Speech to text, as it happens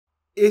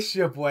It's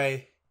your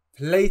boy,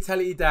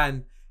 Playtality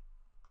Dan,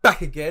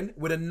 back again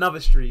with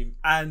another stream.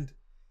 And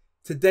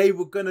today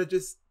we're going to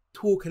just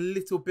talk a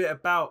little bit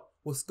about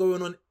what's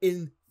going on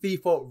in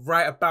FIFA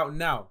right about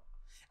now.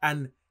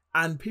 And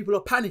people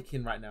are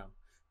panicking right now.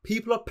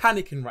 People are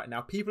panicking right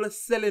now. People are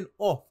selling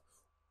off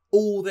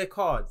all their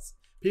cards.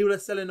 People are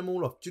selling them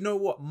all off. Do you know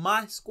what?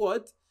 My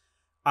squad,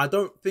 I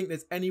don't think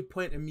there's any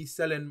point in me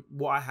selling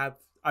what I have.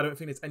 I don't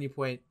think there's any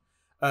point.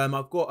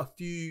 I've got a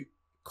few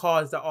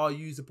cards that are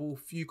usable,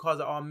 few cards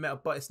that are meta,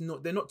 but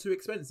they're not too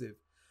expensive.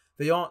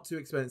 They aren't too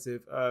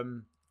expensive.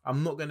 I'm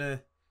not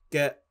gonna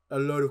get a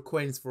load of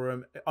coins for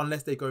them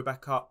unless they go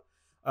back up.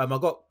 I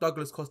got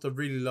Douglas Costa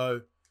really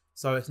low,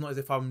 so it's not as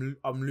if I'm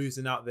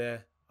losing out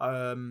there.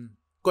 Going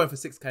for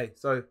 6k.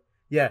 So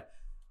yeah,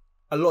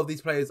 a lot of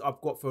these players I've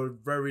got for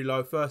very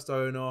low. First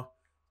owner,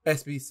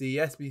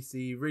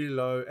 SBC, really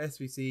low,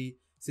 SBC.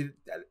 See,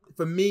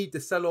 for me, the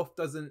sell-off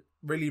doesn't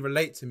really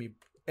relate to me.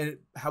 And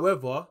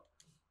however,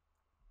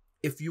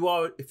 if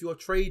you're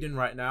trading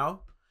right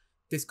now,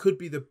 this could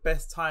be the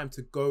best time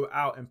to go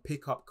out and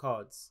pick up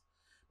cards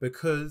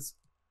because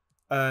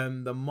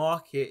the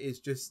market is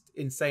just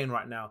insane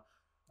right now.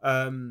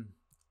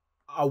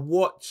 I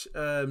watch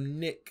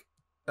Nick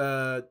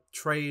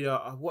Trader.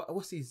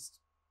 What's his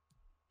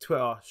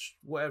Twitter?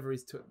 Whatever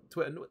his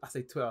Twitter. I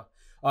say Twitter.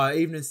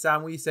 Evening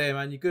Sam, what you saying,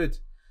 man? You good?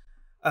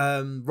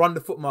 Run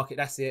the foot market.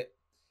 That's it.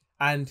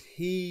 And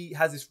he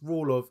has this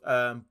rule of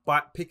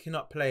picking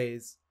up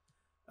players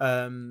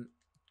when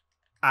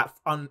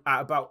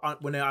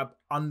they're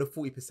under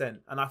 40%,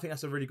 and I think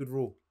that's a really good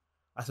rule.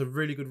 That's a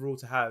really good rule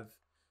to have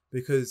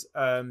because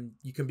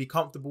you can be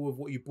comfortable with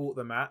what you bought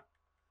them at,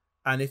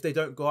 and if they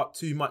don't go up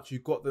too much, you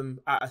got them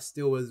at a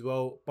steal as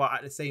well. But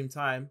at the same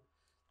time,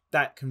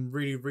 that can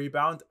really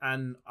rebound.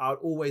 And I'd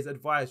always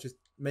advise just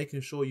making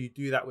sure you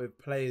do that with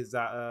players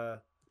that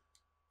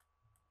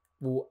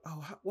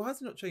why is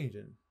it not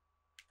changing?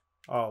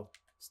 Oh,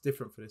 it's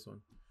different for this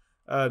one.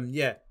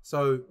 Yeah.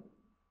 So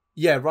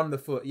yeah, run the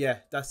foot. Yeah,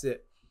 that's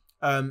it.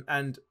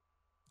 And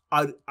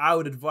I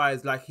would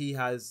advise, like he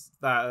has,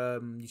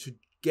 that you should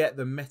get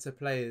the meta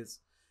players,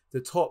 the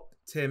top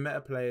tier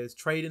meta players,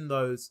 trade in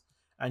those,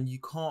 and you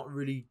can't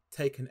really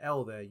take an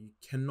L there. You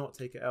cannot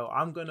take an L.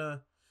 I'm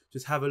gonna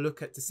just have a look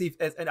to see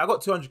if, and I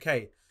got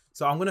 200k,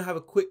 so I'm gonna have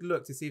a quick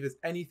look to see if there's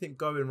anything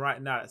going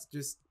right now that's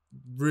just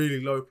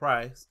really low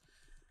price,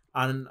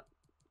 and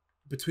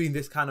between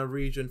this kind of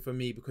region for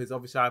me, because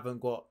obviously I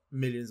haven't got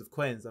millions of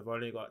coins, I've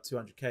only got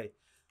 200k.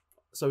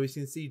 So we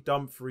can see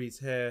Dumfries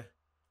here.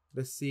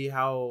 Let's see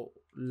how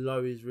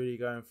low he's really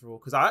going for.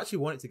 Because I actually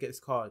wanted to get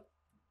this card.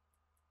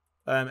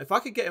 If I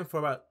could get him for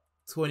about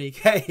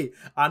 20k,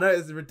 I know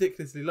it's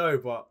ridiculously low,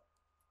 but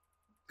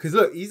because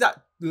look, he's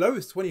at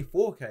lowest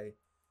 24k.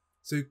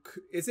 So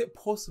is it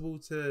possible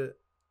to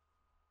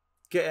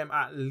get him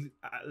at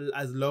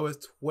as low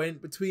as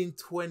between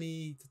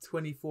 20 to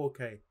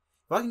 24k? If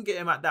I can get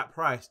him at that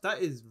price,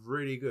 that is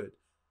really good.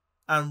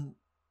 And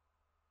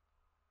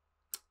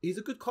he's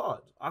a good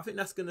card. I think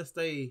that's going to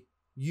stay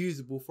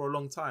usable for a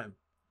long time.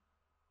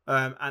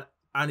 And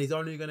he's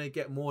only going to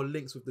get more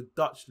links with the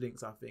Dutch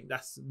links, I think.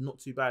 That's not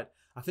too bad.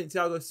 I think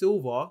Thiago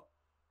Silva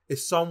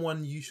is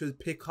someone you should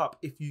pick up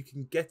if you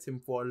can get him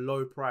for a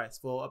low price,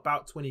 for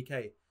about 20k.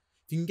 If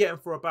you can get him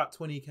for about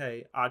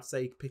 20k, I'd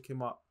say pick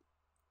him up.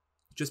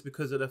 Just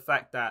because of the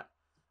fact that,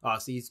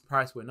 see, his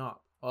price went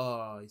up.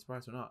 His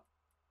price went up.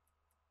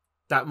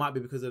 That might be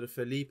because of the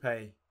Felipe.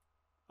 It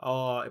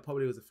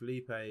probably was a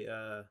Felipe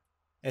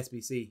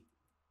SBC.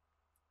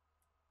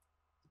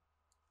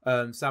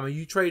 Sam, are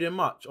you trading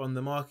much on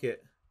the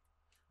market?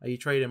 Are you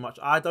trading much?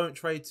 I don't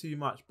trade too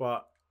much,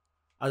 but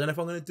I don't know if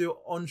I'm going to do it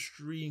on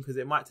stream because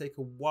it might take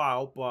a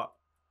while, but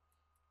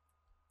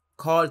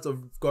cards are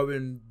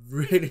going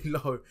really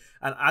low.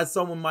 And as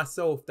someone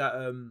myself that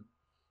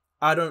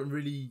I don't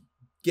really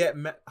get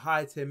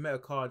high tier meta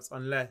cards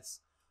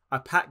unless I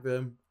pack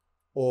them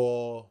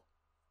or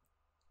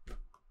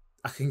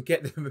I can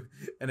get them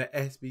in an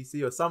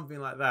SBC or something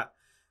like that.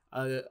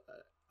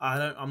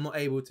 I'm not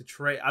able to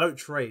trade. I don't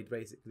trade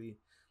basically.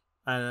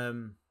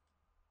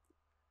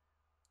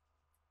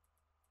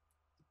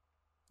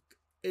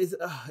 Is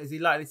he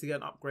likely to get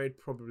an upgrade?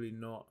 Probably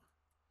not.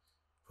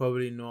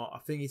 Probably not. I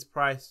think his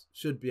price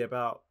should be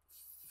about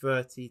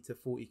 30 to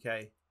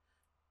 40k,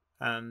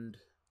 and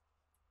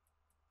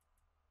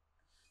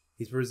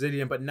he's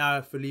Brazilian. But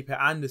now Felipe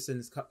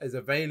Anderson is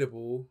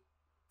available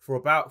for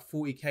about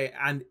 40k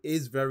and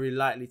is very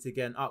likely to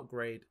get an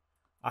upgrade.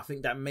 I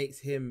think that makes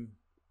him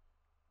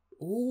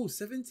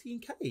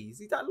 17k. Is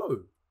he that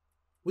low?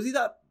 Was he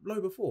that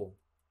low before?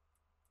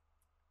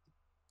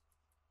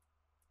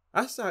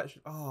 That's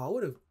actually I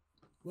would have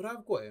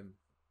got him.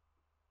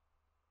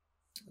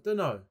 I don't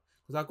know.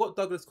 Because I got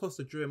Douglas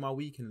Costa during my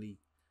weekend league.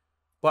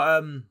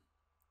 But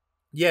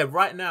yeah,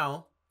 right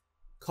now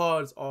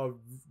cards are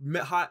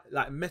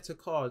meta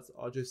cards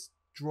are just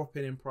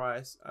dropping in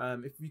price.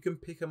 If you can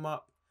pick them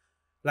up,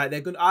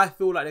 I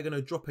feel like they're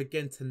gonna drop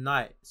again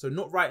tonight. So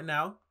not right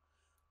now.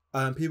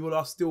 People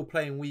are still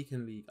playing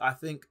weekend league. I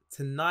think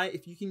tonight,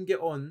 if you can get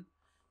on,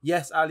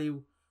 yes, Ali,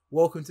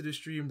 welcome to the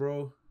stream,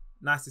 bro.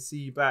 Nice to see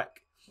you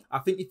back. I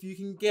think if you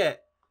can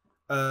get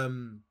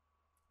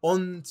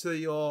onto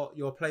your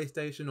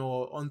PlayStation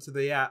or onto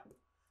the app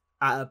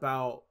at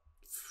about,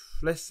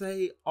 let's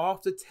say,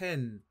 after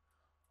 10,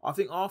 I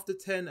think after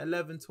 10,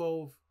 11,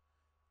 12,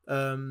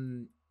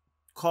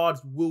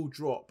 cards will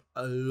drop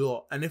a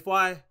lot. And if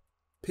I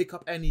pick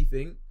up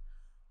anything,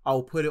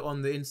 I'll put it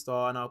on the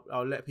Insta and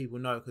I'll let people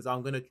know, because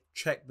I'm going to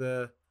check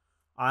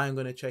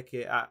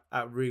it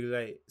at really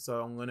late.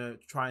 So I'm going to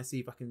try and see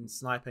if I can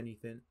snipe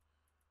anything.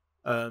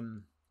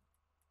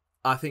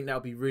 I think that'll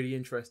be really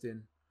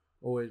interesting.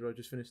 Always, bro.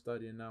 Just finished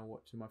studying now,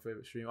 watching my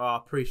favorite stream. Oh, I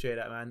appreciate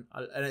that, man.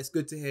 And it's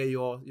good to hear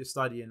you're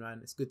studying,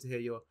 man. It's good to hear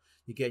you're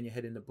getting your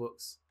head in the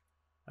books.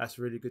 That's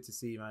really good to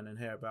see, man, and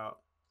hear about.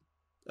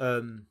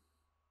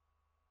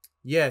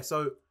 Yeah.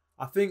 So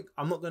I think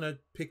I'm not gonna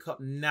pick up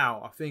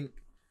now. I think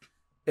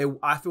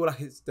I feel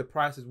like the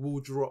prices will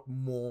drop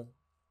more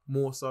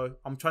so.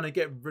 I'm trying to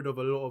get rid of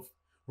a lot of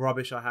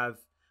rubbish I have.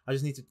 I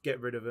just need to get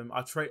rid of them.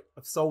 I've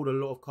sold a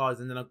lot of cards,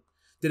 and then I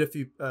did a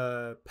few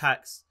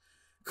packs.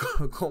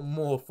 Got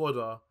more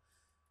fodder,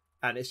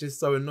 and it's just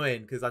so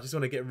annoying because I just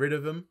want to get rid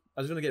of them.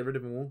 I just want to get rid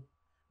of them all.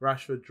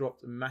 Rashford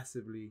dropped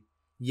massively.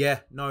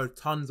 Yeah, no,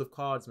 tons of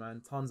cards,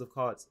 man, tons of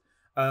cards.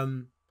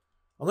 I'm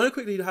gonna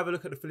quickly have a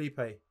look at the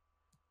Felipe,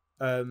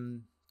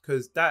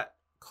 because that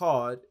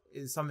card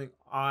is something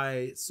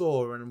I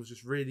saw and was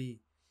just really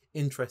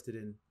interested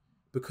in,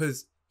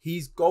 because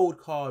his gold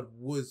card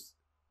was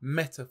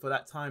meta for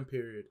that time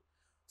period.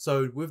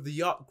 So with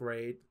the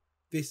upgrade,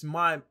 this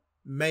may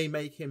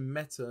make him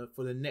meta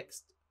for the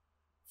next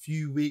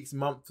few weeks,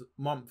 month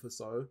or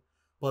so.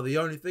 But the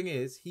only thing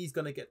is, he's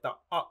gonna get that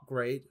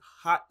upgrade.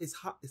 It's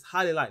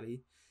highly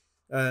likely.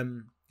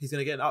 He's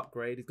gonna get an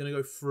upgrade. He's gonna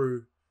go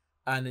through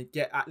and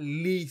get at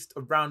least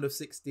a round of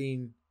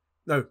 16.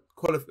 No,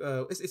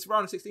 it's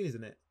round of 16,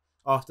 isn't it?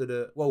 After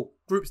the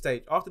group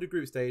stage. After the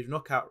group stage,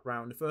 knockout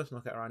round, the first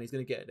knockout round, he's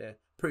gonna get it there.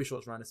 Pretty sure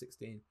it's round of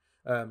 16.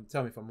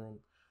 Tell me if I'm wrong.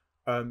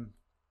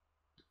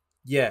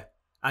 Yeah.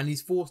 And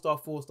he's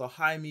 4-star,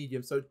 high,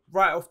 medium. So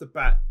right off the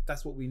bat,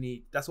 that's what we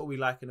need. That's what we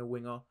like in a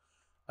winger.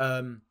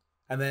 And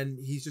then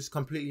he's just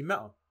completely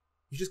meta.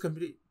 He's just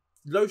completely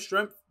low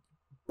strength,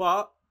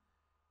 but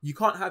you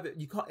can't have it.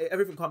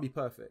 Everything can't be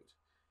perfect.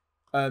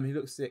 He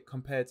looks sick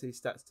compared to his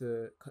stats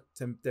to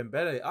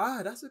Dembele.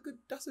 That's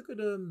a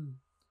good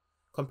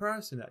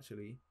comparison,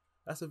 actually.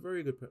 That's a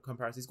very good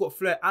comparison. He's got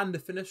flair and the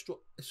finesse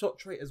shot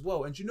trait as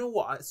well. And do you know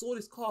what? I saw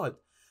this card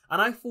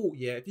and I thought,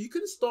 yeah, if you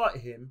can start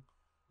him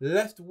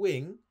left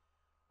wing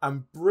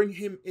and bring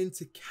him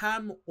into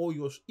cam or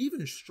your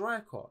even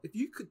striker, if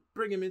you could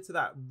bring him into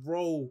that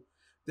role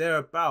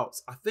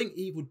thereabouts, I think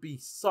he would be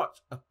such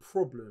a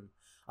problem.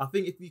 I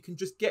think if you can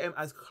just get him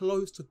as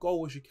close to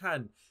goal as you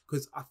can,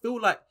 because I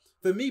feel like,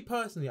 for me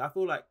personally, I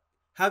feel like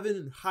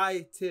having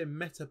high tier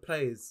meta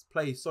players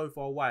play so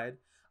far wide,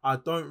 I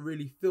don't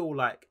really feel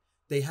like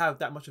they have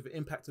that much of an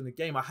impact on the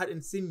game. I had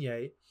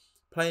Insigne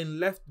playing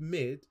left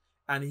mid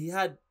and he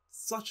had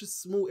such a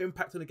small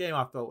impact on the game.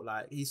 I felt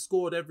like he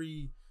scored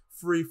every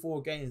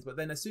 3-4 games, but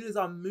then as soon as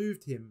I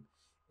moved him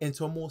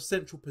into a more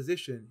central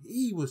position,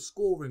 he was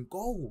scoring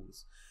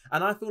goals.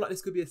 And I feel like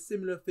this could be a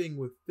similar thing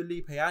with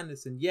Felipe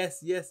Anderson.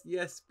 Yes,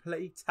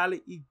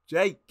 Playtality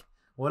Jake.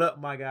 What up,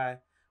 my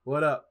guy?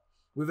 What up?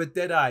 With a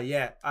dead eye,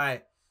 yeah.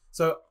 Aye.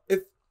 So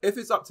if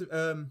it's up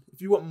to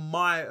if you want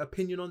my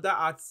opinion on that,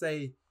 I'd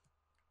say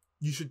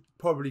you should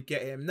probably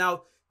get him.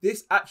 Now,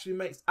 this actually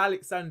makes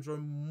Alexandro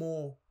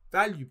more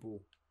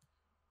valuable,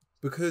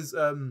 because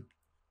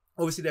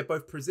obviously they're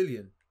both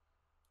Brazilian.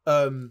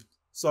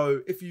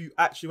 So if you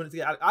actually wanted to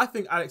get, I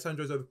think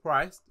Alexandro is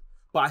overpriced,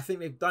 but I think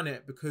they've done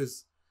it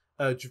because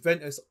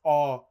Juventus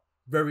are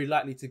very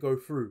likely to go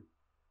through.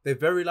 They're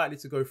very likely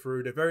to go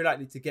through. They're very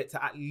likely to get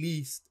to at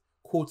least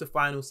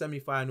quarterfinals,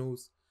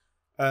 semi-finals.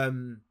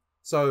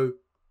 So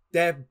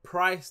they're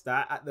priced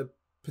at the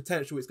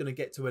potential it's going to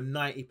get to a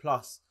 90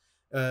 plus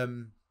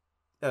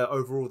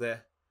overall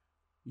there.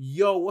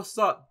 Yo, what's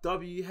up?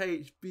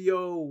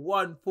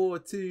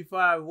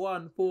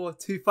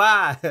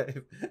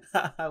 WHBO14251425.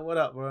 What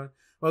up, bro?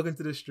 Welcome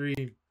to the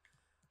stream.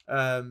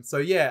 So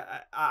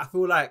yeah, I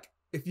feel like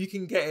if you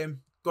can get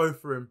him, go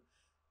for him,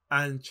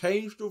 and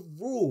change the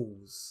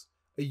rules.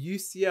 A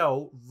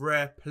UCL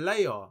rare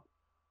player.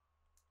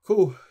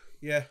 Cool.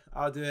 Yeah,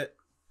 I'll do it.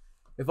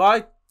 If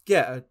I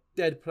get a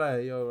dead player,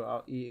 yo,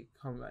 I'll eat.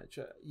 Come back,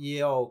 chat.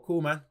 Yo,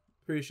 cool, man.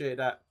 Appreciate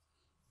that.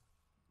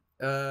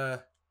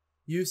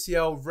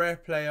 UCL rare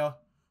player.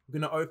 We're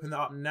going to open that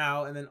up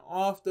now. And then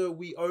after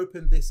we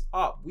open this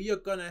up, we are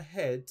going to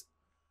head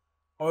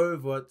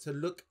over to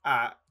look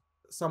at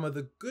some of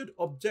the good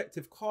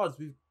objective cards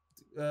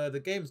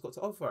the game's got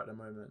to offer at the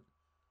moment.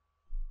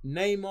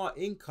 Neymar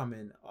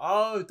incoming.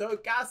 Oh,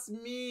 don't gas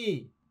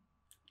me.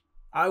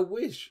 I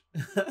wish.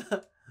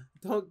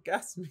 Don't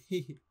gas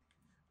me.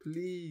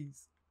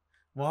 Please.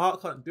 My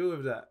heart can't deal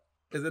with that.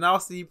 Because then I'll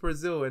see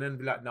Brazil and then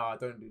be like, nah,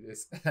 don't do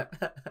this.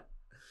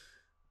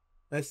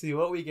 Let's see,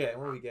 what we getting?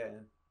 What are we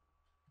getting?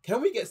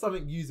 Can we get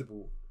something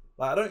usable?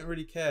 Like, I don't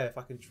really care if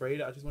I can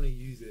trade it. I just want to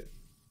use it.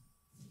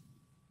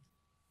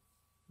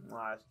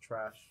 Nah, it's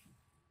trash.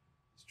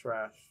 It's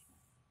trash.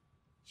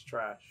 It's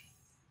trash.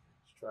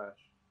 It's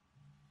trash.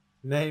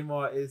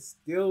 Neymar is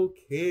still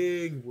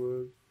king,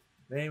 bro.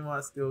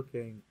 Neymar still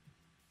king.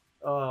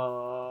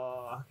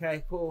 Oh,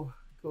 okay, cool.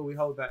 Cool, we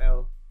hold that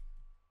L.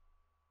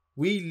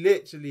 We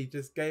literally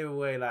just gave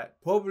away,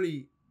 like,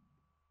 probably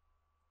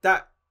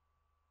that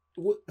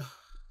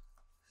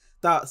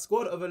that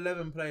squad of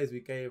 11 players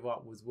we gave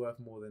up was worth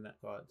more than that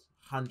card.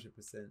 100%.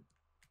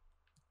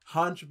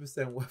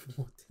 100% worth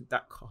more than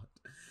that card.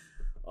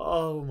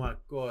 Oh my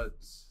god.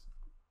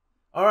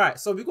 All right,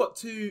 so we got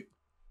 2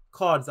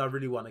 cards I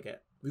really want to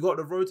get. We got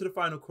the Road to the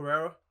Final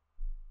Carrera,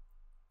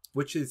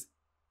 which is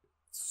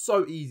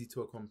so easy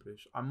to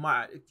accomplish.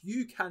 If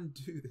you can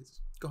do this,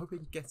 go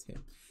and get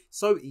him.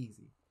 So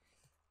easy.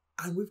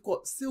 And we've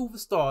got Silver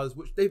Stars,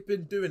 which they've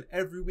been doing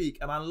every week.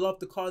 And I love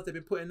the cards they've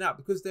been putting out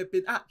because they've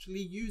been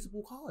actually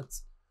usable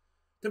cards.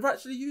 They're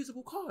actually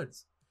usable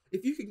cards.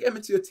 If you can get them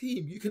into your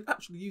team, you can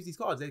actually use these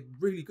cards. They're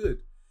really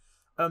good.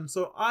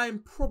 So I'm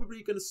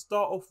probably going to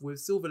start off with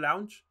Silver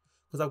Lounge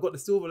because I've got the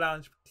Silver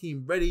Lounge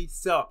team ready,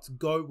 set up to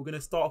go. We're going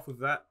to start off with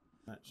that.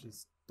 Actually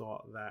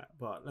start that,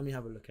 but let me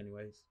have a look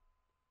anyways.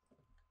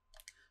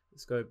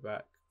 Let's go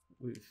back.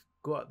 We've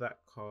got that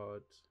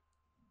card.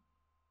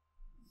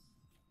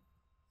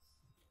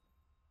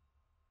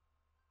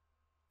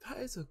 That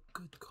is a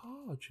good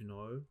card, you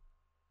know.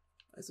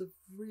 That's a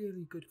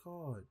really good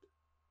card.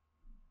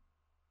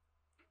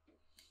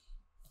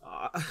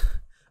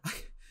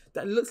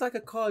 That looks like a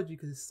card you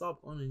can sub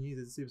on and use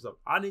as a super sub.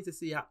 I need to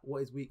see what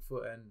his weak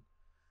foot and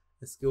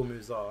skill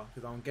moves are,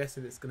 because I'm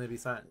guessing it's going to be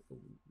something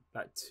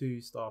like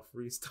 2-star,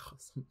 3-star,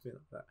 something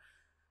like that.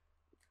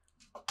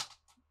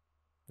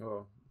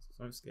 Oh,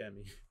 don't scare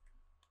me.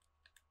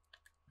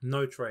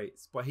 No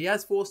traits, but he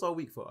has 4-star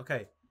weak foot.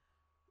 Okay,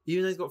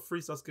 even though he's got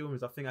 3-star skill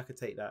moves, I think I could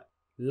take that.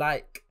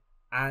 Like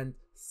and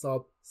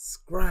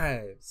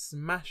subscribe,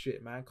 smash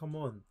it, man. Come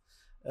on.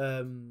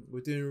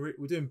 We're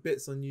doing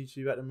bits on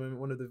YouTube at the moment.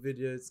 One of the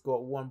videos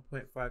got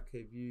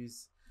 1.5k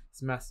views.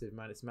 It's massive,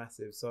 man. It's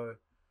massive. So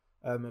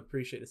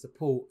appreciate the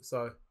support.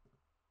 So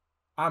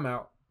I'm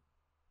out.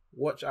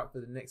 Watch out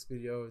for the next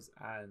videos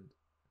and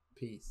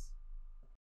peace.